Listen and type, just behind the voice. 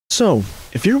So,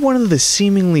 if you're one of the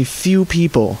seemingly few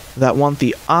people that want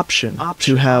the option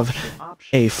to have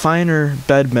a finer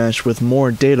bed mesh with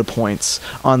more data points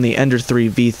on the Ender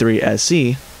 3 V3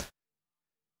 SE,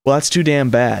 well, that's too damn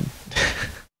bad.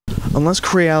 Unless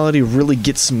Creality really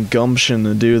gets some gumption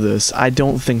to do this, I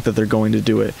don't think that they're going to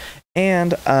do it.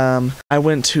 And I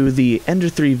went to the Ender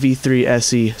 3 V3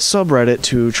 SE subreddit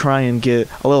to try and get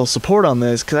a little support on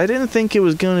this, because I didn't think it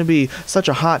was going to be such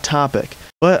a hot topic.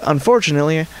 But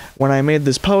unfortunately, when I made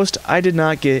this post, I did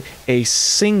not get a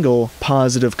single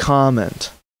positive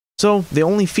comment. So the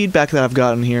only feedback that I've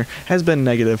gotten here has been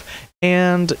negative,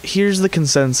 and here's the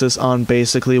consensus on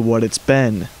basically what it's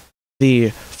been. The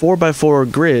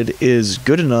 4x4 grid is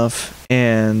good enough,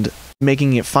 and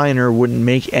making it finer wouldn't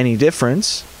make any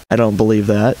difference. I don't believe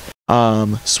that.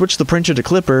 Switch the printer to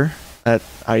klipper.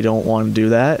 I don't want to do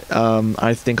that.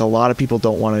 I think a lot of people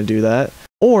don't want to do that.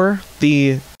 Or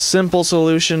the simple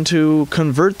solution to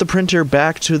convert the printer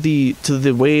back to the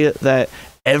way that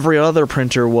every other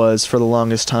printer was for the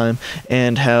longest time,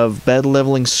 and have bed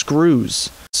leveling screws.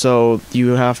 So you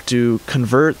have to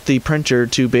convert the printer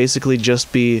to basically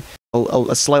just be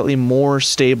a slightly more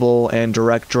stable and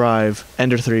direct drive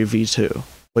Ender 3 V2,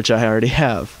 which I already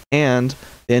have. And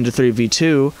the Ender 3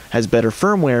 V2 has better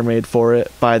firmware made for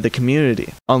it by the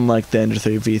community, unlike the Ender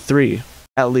 3 V3,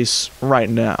 at least right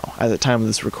now, at the time of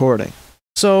this recording.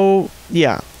 So,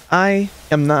 yeah, I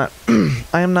am not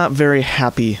very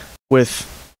happy with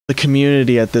the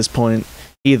community at this point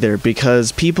either,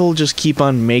 because people just keep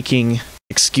on making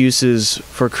excuses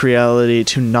for Creality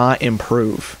to not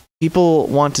improve. People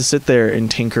want to sit there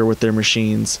and tinker with their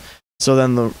machines, so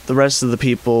then the rest of the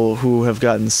people who have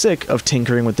gotten sick of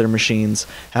tinkering with their machines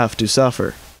have to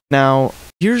suffer. Now,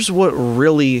 here's what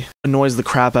really annoys the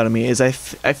crap out of me, is I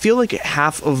feel like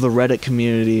half of the Reddit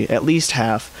community, at least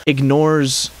half,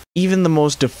 ignores even the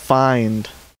most defined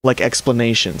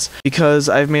explanations. Because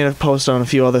I've made a post on a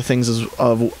few other things,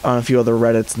 on a few other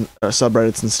Reddits,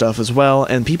 subreddits and stuff as well,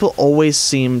 and people always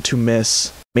seem to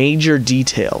miss major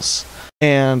details.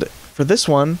 And for this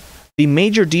one, the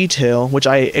major detail, which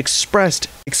I expressed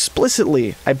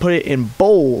explicitly, I put it in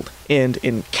bold and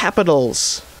in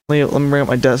capitals. Let me bring up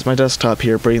my desktop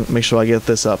here, make sure I get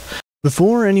this up.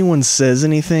 Before anyone says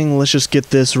anything, let's just get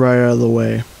this right out of the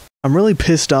way. I'm really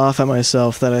pissed off at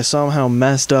myself that I somehow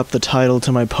messed up the title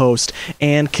to my post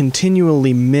and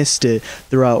continually missed it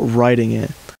throughout writing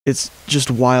it. It's just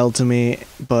wild to me,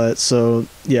 but so,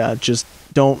 yeah, just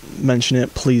don't mention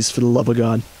it, please, for the love of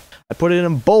God. I put it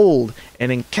in bold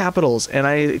and in capitals, and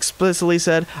I explicitly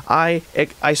said I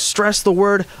stress the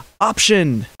word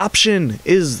option. Option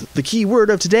is the key word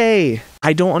of today.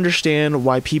 I don't understand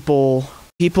why people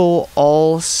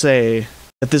all say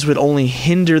that this would only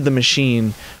hinder the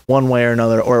machine one way or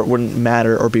another, or it wouldn't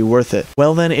matter or be worth it.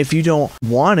 Well then, if you don't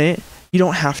want it, you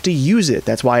don't have to use it.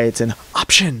 That's why it's an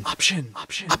option. Option.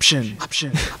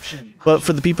 But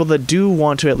for the people that do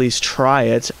want to at least try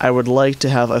it, I would like to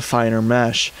have a finer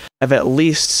mesh of at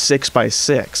least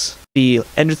 6x6. The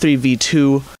Ender 3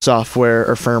 V2 software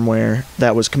or firmware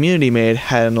that was community made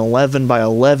had an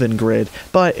 11x11 grid,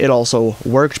 but it also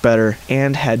worked better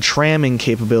and had tramming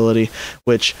capability,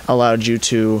 which allowed you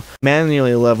to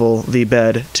manually level the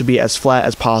bed to be as flat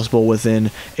as possible within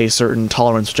a certain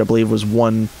tolerance, which I believe was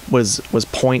 0.02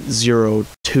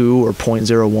 or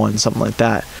 0.01, something like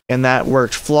that. And that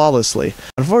worked flawlessly.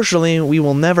 Unfortunately, we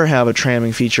will never have a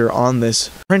tramming feature on this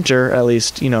printer, at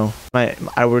least,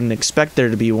 I wouldn't expect there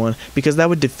to be one, because that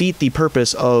would defeat the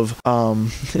purpose of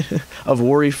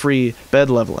worry-free bed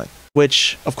leveling,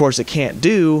 which of course it can't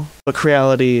do, but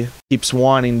Creality keeps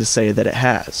wanting to say that it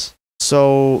has.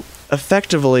 So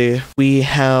effectively, we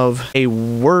have a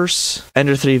worse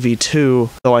Ender 3 V2,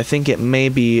 though I think it may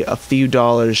be a few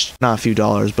dollars, not a few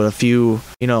dollars, but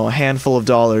a handful of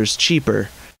dollars cheaper.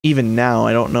 Even now,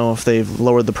 I don't know if they've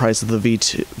lowered the price of the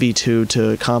V2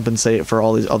 to compensate for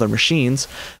all these other machines,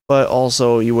 but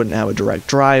also you wouldn't have a direct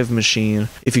drive machine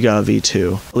if you got a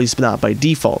V2, at least not by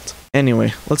default.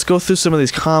 Anyway, let's go through some of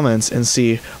these comments and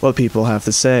see what people have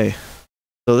to say.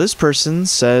 So this person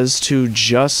says to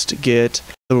just get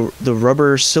the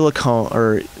rubber silicone,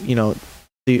 or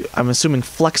I'm assuming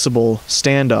flexible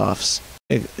standoffs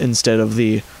instead of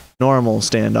the normal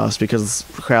standoffs, because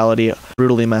Creality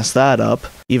brutally messed that up,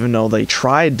 even though they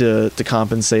tried to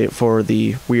compensate for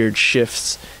the weird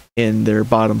shifts in their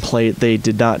bottom plate. They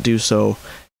did not do so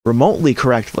remotely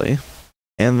correctly.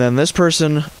 And then this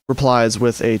person replies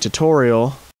with a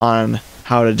tutorial on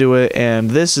how to do it,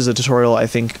 and this is a tutorial I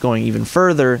think going even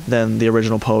further than the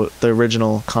original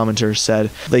commenter said.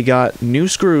 They got new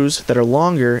screws that are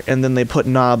longer, and then they put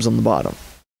knobs on the bottom.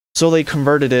 So they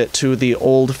converted it to the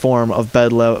old form of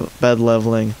bed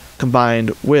leveling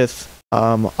combined with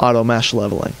auto mesh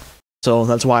leveling. So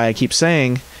that's why I keep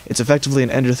saying it's effectively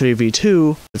an Ender 3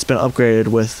 V2 that's been upgraded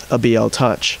with a BL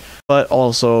Touch, but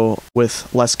also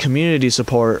with less community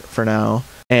support for now,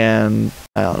 and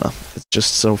I don't know, it's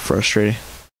just so frustrating.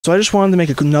 So I just wanted to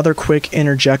make another quick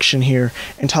interjection here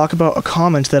and talk about a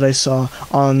comment that I saw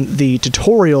on the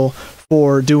tutorial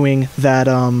for doing that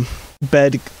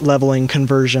bed leveling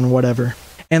conversion, whatever.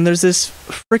 And there's this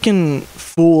freaking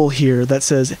fool here that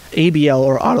says ABL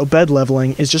or auto bed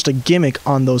leveling is just a gimmick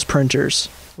on those printers,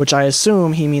 which I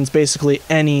assume he means basically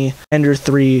any Ender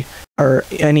 3 or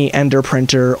any Ender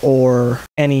printer or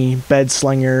any bed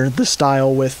slinger, the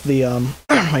style with the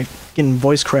my fucking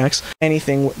voice cracks,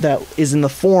 anything that is in the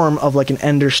form of like an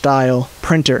Ender style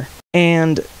printer.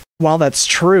 And while that's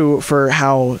true for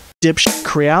how dipshit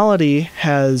Creality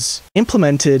has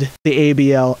implemented the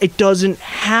ABL, it doesn't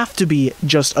have to be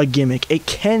just a gimmick. It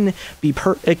can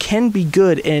be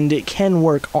good and it can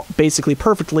work basically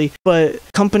perfectly, but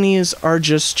companies are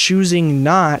just choosing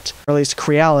not, or at least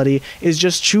Creality is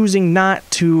just choosing not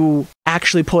to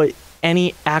actually put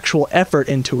any actual effort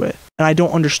into it. And I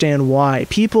don't understand why.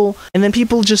 People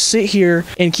just sit here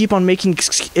and keep on making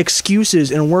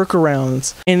excuses and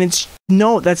workarounds. And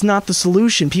that's not the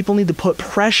solution. People need to put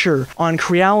pressure on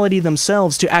Creality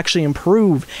themselves to actually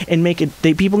improve and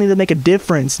people need to make a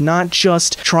difference, not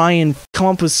just try and come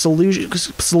up with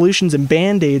solutions and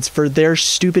band-aids for their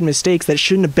stupid mistakes that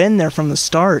shouldn't have been there from the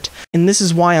start. And this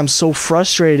is why I'm so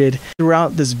frustrated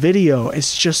throughout this video. And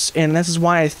this is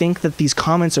why I think that these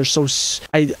comments are so,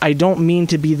 I don't mean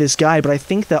to be this guy, but I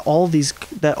think that all these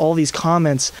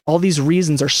comments, all these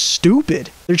reasons are stupid.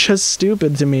 They're just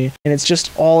stupid to me, and it's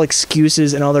just all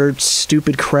excuses and other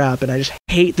stupid crap, and I just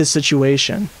hate this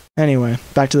situation. Anyway,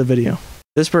 back to the video.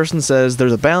 This person says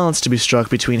there's a balance to be struck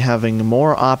between having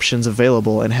more options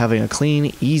available and having a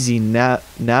clean, easy,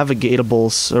 navigatable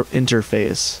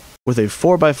interface. With a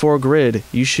 4x4 grid,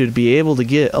 you should be able to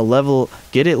get it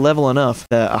level enough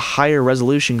that a higher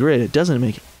resolution grid doesn't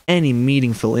make any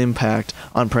meaningful impact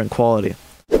on print quality.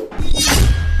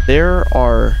 There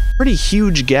are pretty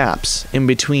huge gaps in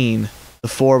between the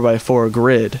 4x4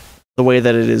 grid, the way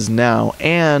that it is now,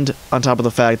 and on top of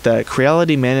the fact that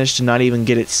Creality managed to not even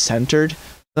get it centered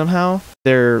somehow.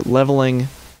 Their leveling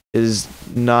is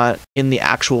not in the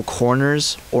actual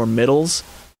corners or middles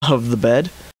of the bed,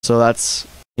 so that's,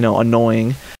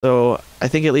 annoying. So I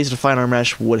think at least a finer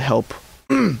mesh would help.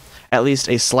 At least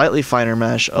a slightly finer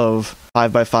mesh of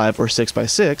 5x5 or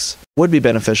 6x6 would be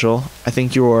beneficial. I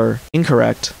think you're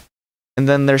incorrect. And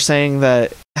then they're saying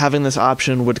that having this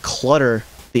option would clutter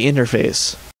the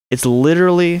interface. It's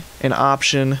literally an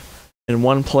option in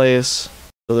one place,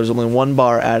 so there's only one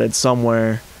bar added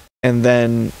somewhere, and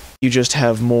then you just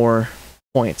have more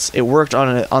points. It worked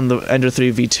on the Ender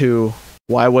 3 V2.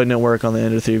 Why wouldn't it work on the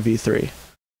Ender 3 V3?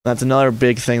 That's another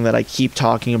big thing that I keep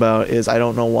talking about, is I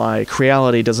don't know why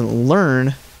Creality doesn't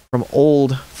learn from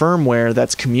old firmware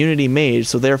that's community made,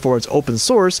 so therefore it's open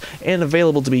source and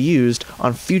available to be used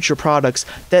on future products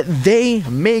that they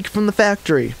make from the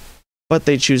factory. But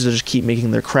they choose to just keep making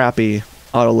their crappy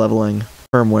auto leveling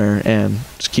firmware and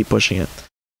just keep pushing it.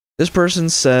 This person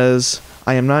says,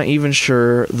 I am not even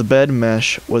sure the bed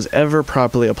mesh was ever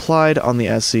properly applied on the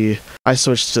SE. I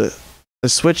switched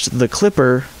the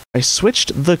clipper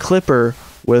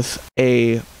with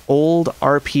a old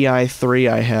RPI 3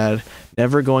 I had,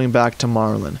 never going back to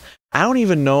Marlin. I don't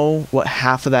even know what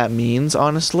half of that means,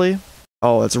 honestly.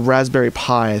 Oh, it's a Raspberry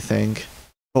Pi, I think.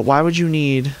 But why would you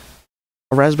need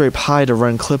a Raspberry Pi to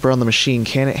run Klipper on the machine?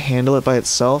 Can it handle it by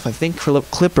itself? I think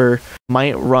Klipper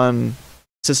might run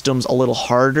systems a little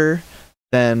harder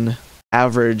than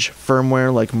average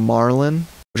firmware like Marlin,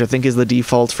 which I think is the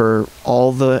default for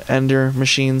all the Ender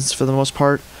machines for the most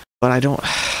part. But I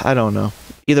don't know.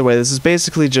 Either way, this is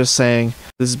basically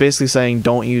saying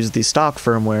don't use the stock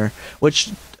firmware, which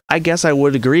I guess I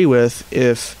would agree with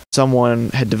if someone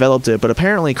had developed it, but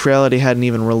apparently Creality hadn't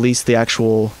even released the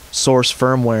actual source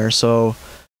firmware, so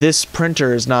this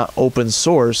printer is not open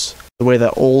source the way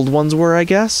that old ones were, I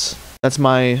guess. That's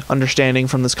my understanding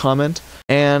from this comment,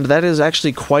 and that is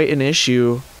actually quite an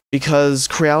issue because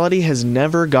Creality has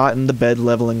never gotten the bed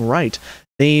leveling right.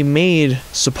 They made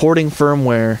supporting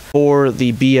firmware for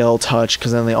the BL Touch,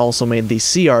 because then they also made the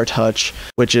CR Touch,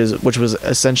 which was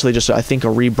essentially just, I think,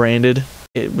 a rebranded.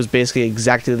 It was basically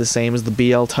exactly the same as the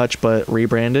BL Touch, but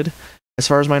rebranded, as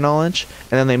far as my knowledge.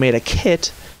 And then they made a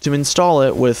kit to install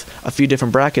it with a few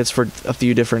different brackets for a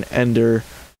few different Ender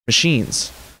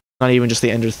machines. Not even just the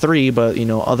Ender 3, but,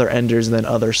 other Enders and then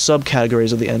other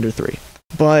subcategories of the Ender 3.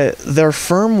 But their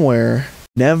firmware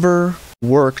never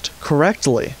worked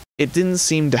correctly. It didn't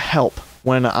seem to help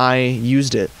when I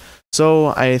used it. So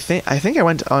I think I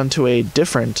went onto I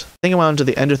went onto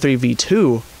the Ender 3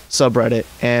 V2 subreddit,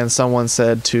 and someone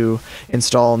said to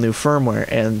install new firmware,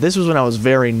 and this was when I was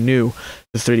very new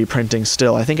to 3D printing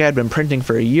still. I think I had been printing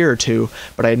for a year or two,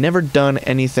 but I had never done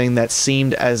anything that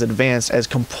seemed as advanced as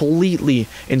completely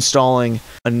installing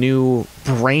a new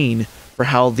brain for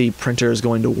how the printer is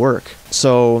going to work.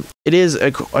 So it is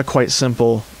a quite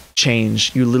simple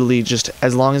change. You literally just,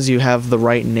 as long as you have the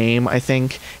right name, I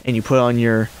think, and you put on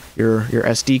your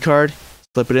SD card,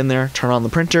 flip it in there, turn on the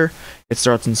printer, it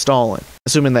starts installing,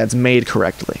 assuming that's made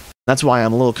correctly. That's why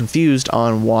I'm a little confused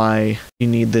on why you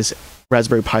need this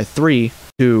Raspberry Pi 3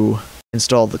 to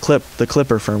install the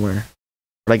klipper firmware.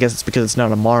 But I guess it's because it's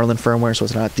not a Marlin firmware, so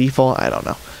it's not default. I don't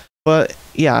know. But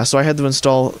yeah, so I had to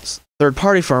install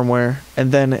third-party firmware,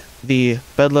 and then the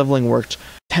bed leveling worked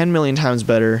 10 million times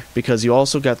better because you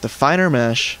also got the finer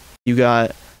mesh, you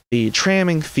got the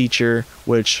tramming feature,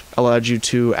 which allowed you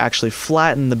to actually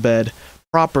flatten the bed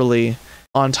properly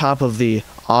on top of the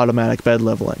automatic bed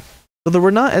leveling. So there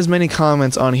were not as many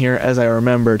comments on here as I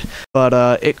remembered,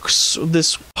 but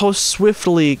this post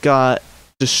swiftly got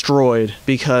destroyed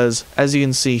because, as you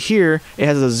can see here, it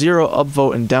has a 0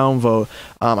 upvote and downvote.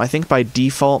 I think by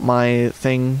default my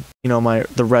thing, the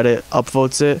Reddit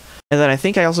upvotes it, and then I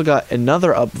think I also got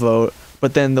another upvote,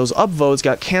 but then those upvotes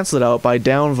got canceled out by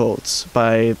downvotes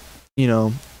by,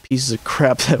 pieces of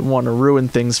crap that want to ruin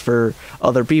things for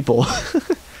other people.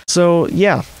 So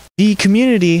yeah, the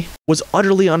community was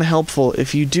utterly unhelpful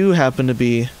if you do happen to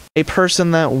be a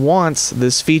person that wants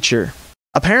this feature.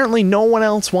 Apparently no one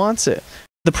else wants it.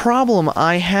 The problem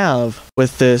I have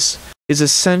with this is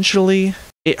essentially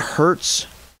it hurts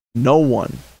no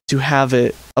one to have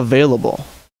it available.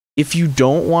 If you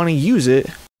don't want to use it,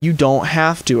 you don't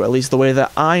have to, at least the way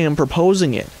that I am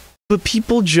proposing it. But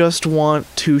people just want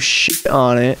to shit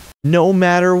on it no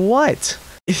matter what.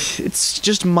 It's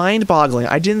just mind-boggling.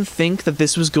 I didn't think that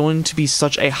this was going to be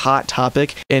such a hot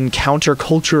topic in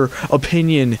counterculture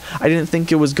opinion. I didn't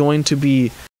think it was going to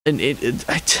be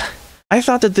I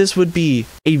thought that this would be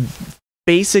a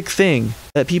basic thing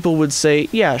that people would say,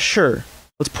 yeah, sure,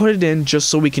 let's put it in just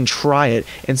so we can try it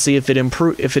and see if it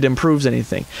improves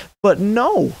anything. But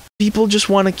no, people just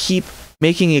want to keep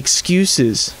making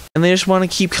excuses, and they just want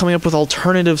to keep coming up with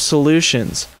alternative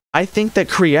solutions. I think that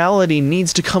Creality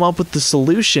needs to come up with the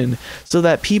solution so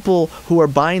that people who are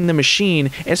buying the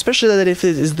machine, especially that if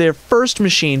it is their first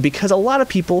machine, because a lot of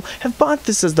people have bought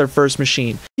this as their first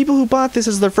machine. People who bought this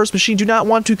as their first machine do not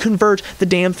want to convert the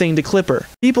damn thing to klipper.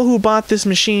 People who bought this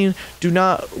machine do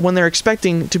not, when they're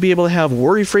expecting to be able to have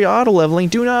worry-free auto leveling,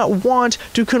 do not want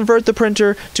to convert the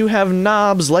printer to have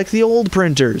knobs like the old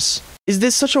printers. Is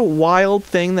this such a wild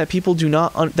thing that people do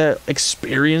not, that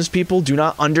experienced people do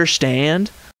not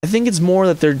understand? I think it's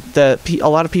more that a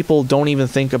lot of people don't even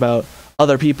think about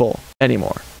other people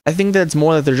anymore. I think that it's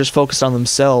more that they're just focused on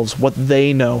themselves, what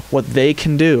they know, what they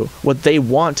can do, what they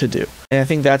want to do. And I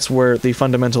think that's where the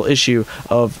fundamental issue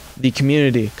of the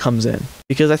community comes in.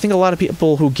 Because I think a lot of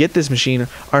people who get this machine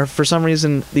are, for some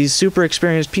reason, these super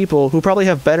experienced people who probably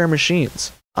have better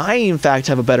machines. I, in fact,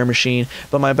 have a better machine,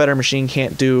 but my better machine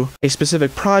can't do a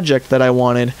specific project that I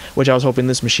wanted, which I was hoping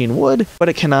this machine would, but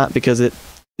it cannot because it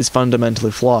is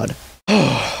fundamentally flawed.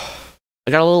 I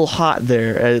got a little hot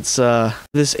there. It's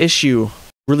this issue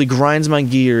really grinds my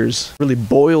gears, really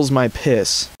boils my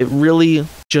piss. It really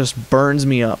just burns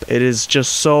me up. It is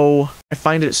just so, I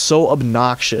find it so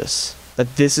obnoxious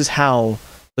that this is how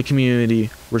the community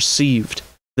received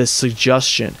this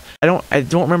suggestion. I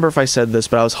don't remember if I said this,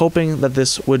 but I was hoping that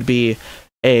this would be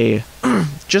a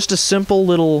just a simple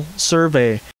little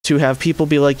survey to have people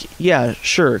be like, yeah,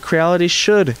 sure, Creality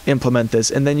should implement this,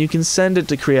 and then you can send it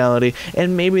to Creality,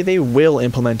 and maybe they will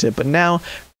implement it. But now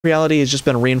Creality has just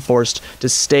been reinforced to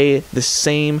stay the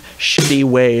same shitty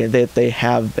way that they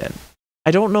have been. I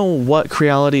don't know what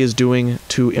Creality is doing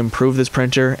to improve this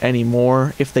printer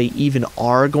anymore, if they even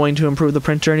are going to improve the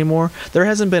printer anymore. There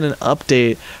hasn't been an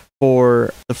update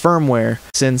for the firmware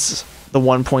since the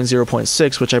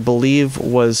 1.0.6, which I believe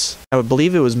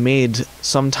it was made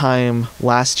sometime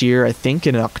last year, I think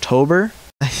in October.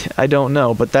 I don't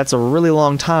know, but that's a really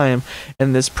long time,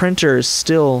 and this printer is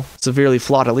still severely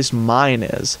flawed, at least mine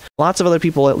is. Lots of other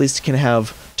people at least can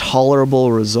have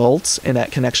tolerable results and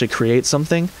that can actually create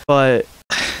something, but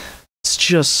it's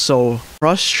just so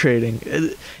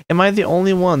frustrating. Am I the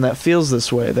only one that feels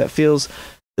this way, that feels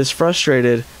this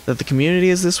frustrated that the community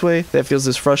is this way, that feels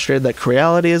this frustrated that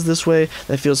Creality is this way,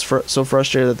 that feels so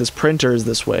frustrated that this printer is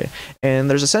this way? And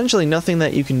there's essentially nothing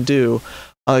that you can do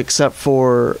except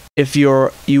for if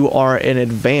you are an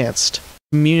advanced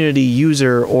community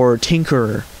user or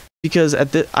tinkerer. Because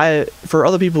for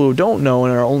other people who don't know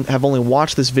and have only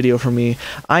watched this video from me,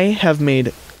 I have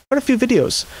made quite a few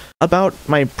videos about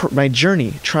my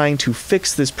journey trying to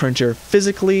fix this printer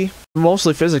physically,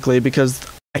 mostly physically, because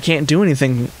I can't do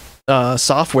anything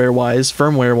software-wise,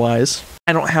 firmware-wise.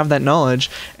 I don't have that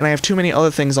knowledge, and I have too many other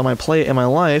things on my plate in my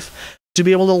life to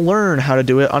be able to learn how to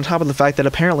do it, on top of the fact that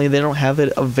apparently they don't have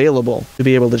it available to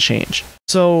be able to change.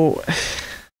 So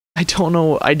I don't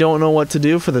know what to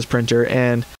do for this printer,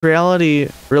 and Creality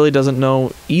really doesn't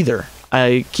know either.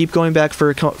 I keep going back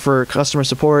for customer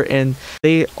support, and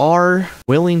they are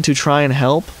willing to try and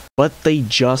help, but they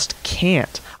just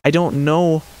can't. I don't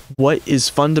know what is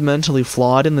fundamentally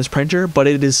flawed in this printer, but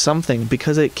it is something,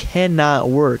 because it cannot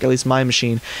work, at least my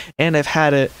machine, and I've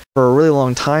had it for a really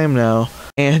long time now,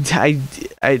 and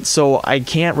so I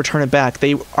can't return it back.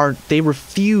 They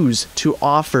refuse to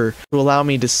offer to allow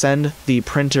me to send the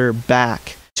printer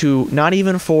back, to not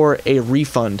even for a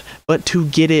refund, but to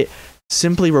get it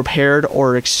simply repaired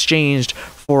or exchanged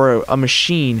for a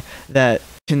machine that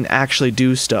can actually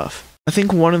do stuff. I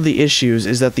think one of the issues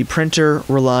is that the printer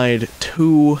relied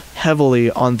too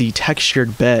heavily on the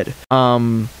textured bed.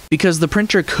 Because the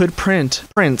printer could print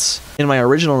prints in my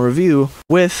original review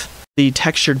with the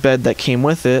textured bed that came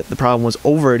with it. The problem was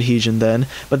over adhesion then,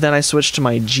 but then I switched to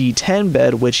my G10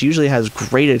 bed, which usually has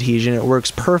great adhesion. It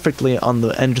works perfectly on the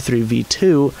Ender 3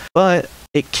 V2, but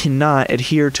it cannot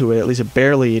adhere to it. At least it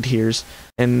barely adheres,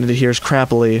 and it adheres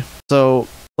crappily. So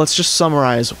let's just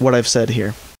summarize what I've said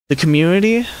here. The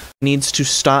community needs to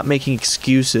stop making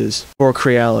excuses for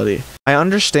Creality. I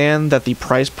understand that the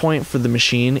price point for the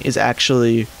machine is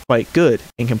actually quite good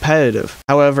and competitive.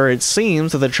 However, it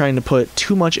seems that they're trying to put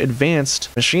too much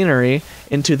advanced machinery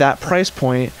into that price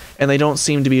point, and they don't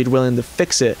seem to be willing to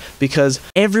fix it, because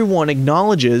everyone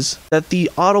acknowledges that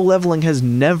the auto leveling has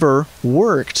never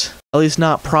worked. At least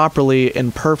not properly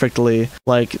and perfectly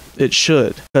like it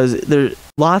should, because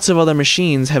lots of other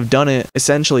machines have done it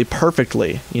essentially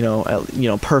perfectly,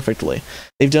 perfectly.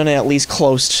 They've done it at least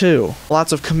close to.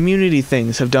 Lots of community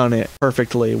things have done it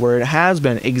perfectly, where it has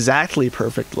been exactly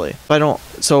perfectly.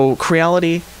 So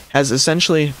Creality has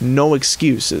essentially no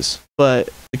excuses, but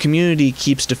the community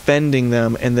keeps defending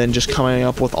them and then just coming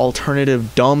up with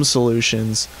alternative dumb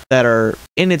solutions that are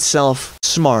in itself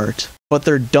smart, but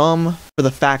they're dumb for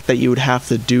the fact that you would have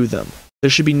to do them. There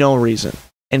should be no reason.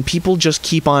 And people just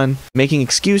keep on making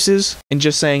excuses and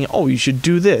just saying, oh, you should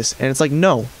do this. And it's like,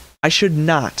 no, I should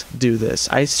not do this.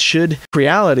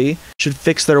 Creality should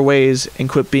fix their ways and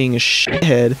quit being a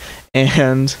shithead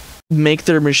and make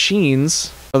their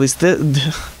machines, at least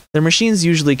their machines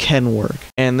usually can work.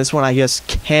 And this one, I guess,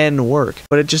 can work,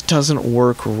 but it just doesn't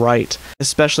work right,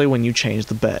 especially when you change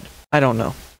the bed. I don't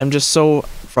know. I'm just so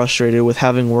frustrated with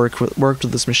having worked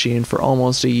with this machine for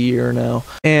almost a year now,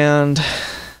 and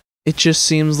it just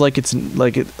seems like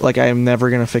I am never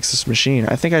gonna fix this machine.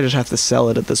 I think I just have to sell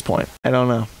it at this point. I don't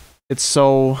know. It's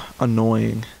so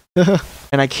annoying.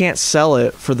 And I can't sell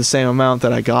it for the same amount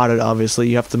that I got it, obviously.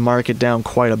 You have to mark it down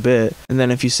quite a bit. And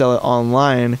then if you sell it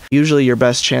online, usually your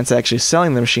best chance of actually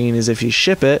selling the machine is if you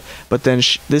ship it, but then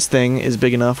this thing is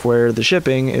big enough where the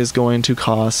shipping is going to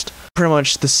cost pretty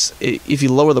much this. If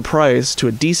you lower the price to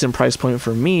a decent price point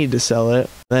for me to sell it,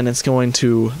 then it's going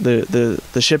to,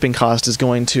 the shipping cost is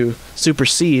going to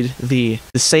supersede the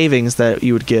savings that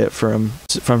you would get from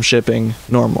shipping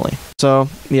normally. So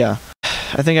yeah,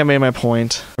 I think I made my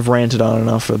point. I've ranted on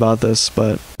enough about this,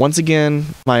 but once again,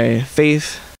 my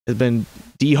faith has been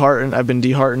disheartened. I've been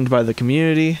disheartened by the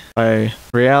community, by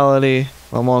Creality.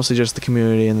 Well, mostly just the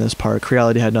community in this part.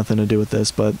 Creality had nothing to do with this,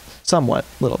 but somewhat,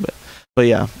 a little bit. But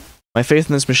yeah, my faith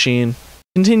in this machine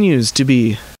continues to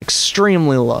be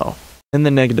extremely low in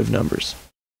the negative numbers.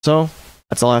 So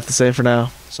that's all I have to say for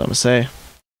now. So I'm gonna say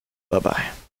bye-bye.